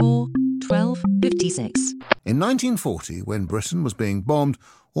12:56. In 1940, when Britain was being bombed,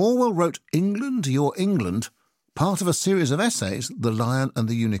 Orwell wrote England, Your England, part of a series of essays, The Lion and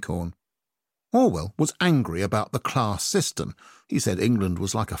the Unicorn. Orwell was angry about the class system. He said England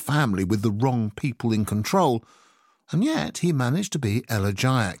was like a family with the wrong people in control, and yet he managed to be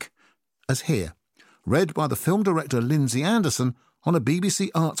elegiac, as here, read by the film director Lindsay Anderson on a BBC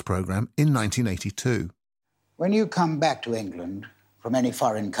Arts programme in 1982. When you come back to England from any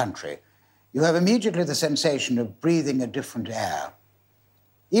foreign country, you have immediately the sensation of breathing a different air.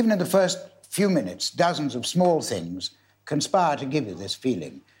 Even in the first few minutes, dozens of small things conspire to give you this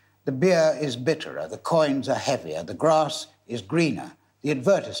feeling. The beer is bitterer, the coins are heavier, the grass is greener, the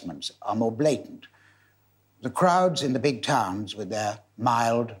advertisements are more blatant. The crowds in the big towns with their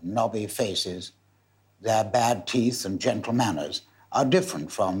mild, knobby faces, their bad teeth and gentle manners are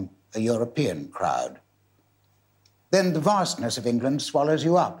different from a European crowd. Then the vastness of England swallows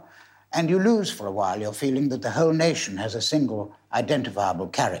you up, and you lose for a while your feeling that the whole nation has a single identifiable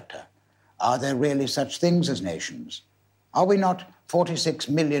character. Are there really such things as nations? Are we not 46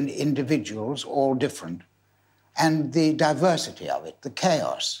 million individuals, all different? And the diversity of it, the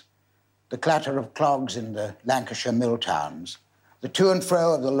chaos, the clatter of clogs in the Lancashire mill towns, the to and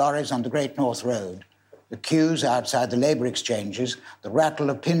fro of the lorries on the Great North Road, the queues outside the labour exchanges, the rattle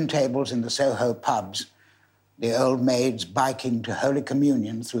of pin tables in the Soho pubs, the old maids biking to Holy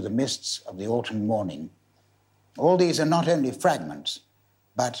Communion through the mists of the autumn morning. All these are not only fragments,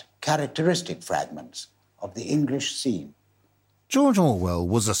 but characteristic fragments of the English scene. George Orwell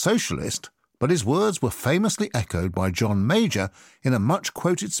was a socialist, but his words were famously echoed by John Major in a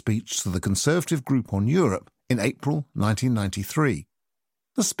much-quoted speech to the Conservative group on Europe in April 1993.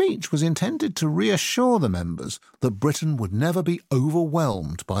 The speech was intended to reassure the members that Britain would never be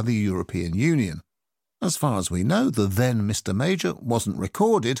overwhelmed by the European Union. As far as we know, the then Mr. Major wasn't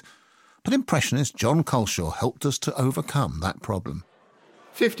recorded, but impressionist John Culshaw helped us to overcome that problem.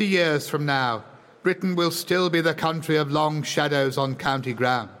 50 years from now, Britain will still be the country of long shadows on county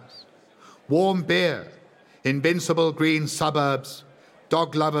grounds, warm beer, invincible green suburbs,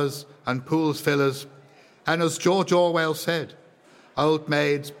 dog lovers and pools fillers, and as George Orwell said, old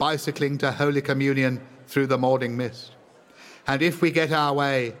maids bicycling to Holy Communion through the morning mist. And if we get our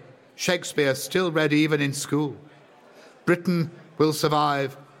way, Shakespeare still read even in school. Britain will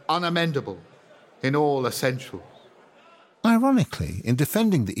survive unamendable in all essentials. Ironically, in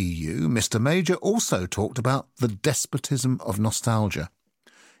defending the EU, Mr. Major also talked about the despotism of nostalgia.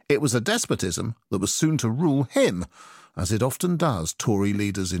 It was a despotism that was soon to rule him, as it often does Tory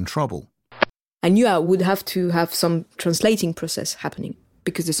leaders in trouble. I knew I would have to have some translating process happening,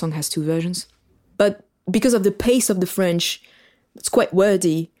 because the song has two versions. But because of the pace of the French, it's quite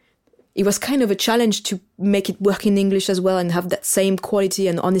wordy. It was kind of a challenge to make it work in English as well and have that same quality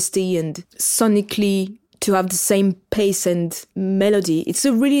and honesty and sonically to have the same pace and melody. It's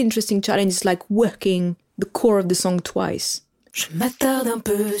a really interesting challenge. It's like working the core of the song twice. Je m'attarde un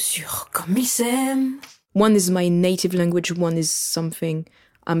peu sur comme il s'aime. One is my native language, one is something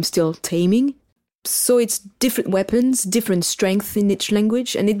I'm still taming. So it's different weapons, different strength in each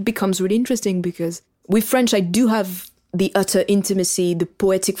language, and it becomes really interesting because with French I do have the utter intimacy, the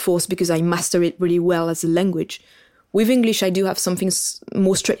poetic force, because I master it really well as a language. With English I do have something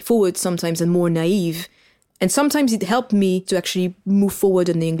more straightforward sometimes and more naive. And sometimes it helped me to actually move forward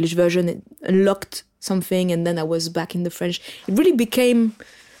in the English version. It unlocked something, and then I was back in the French. It really became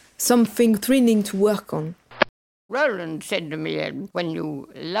something thrilling to work on. Roland said to me, when you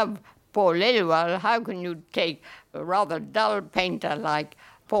love Paul Lillywell, how can you take a rather dull painter like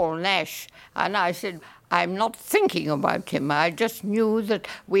Paul Nash? And I said, I'm not thinking about him. I just knew that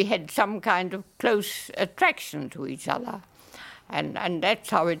we had some kind of close attraction to each other. And that's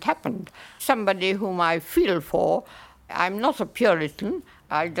how it happened. Somebody whom I feel for, I'm not a Puritan.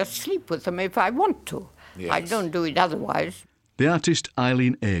 I'll just sleep with them if I want to. Yes. I don't do it otherwise. The artist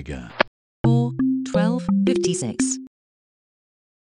Eileen Agar. 12:56.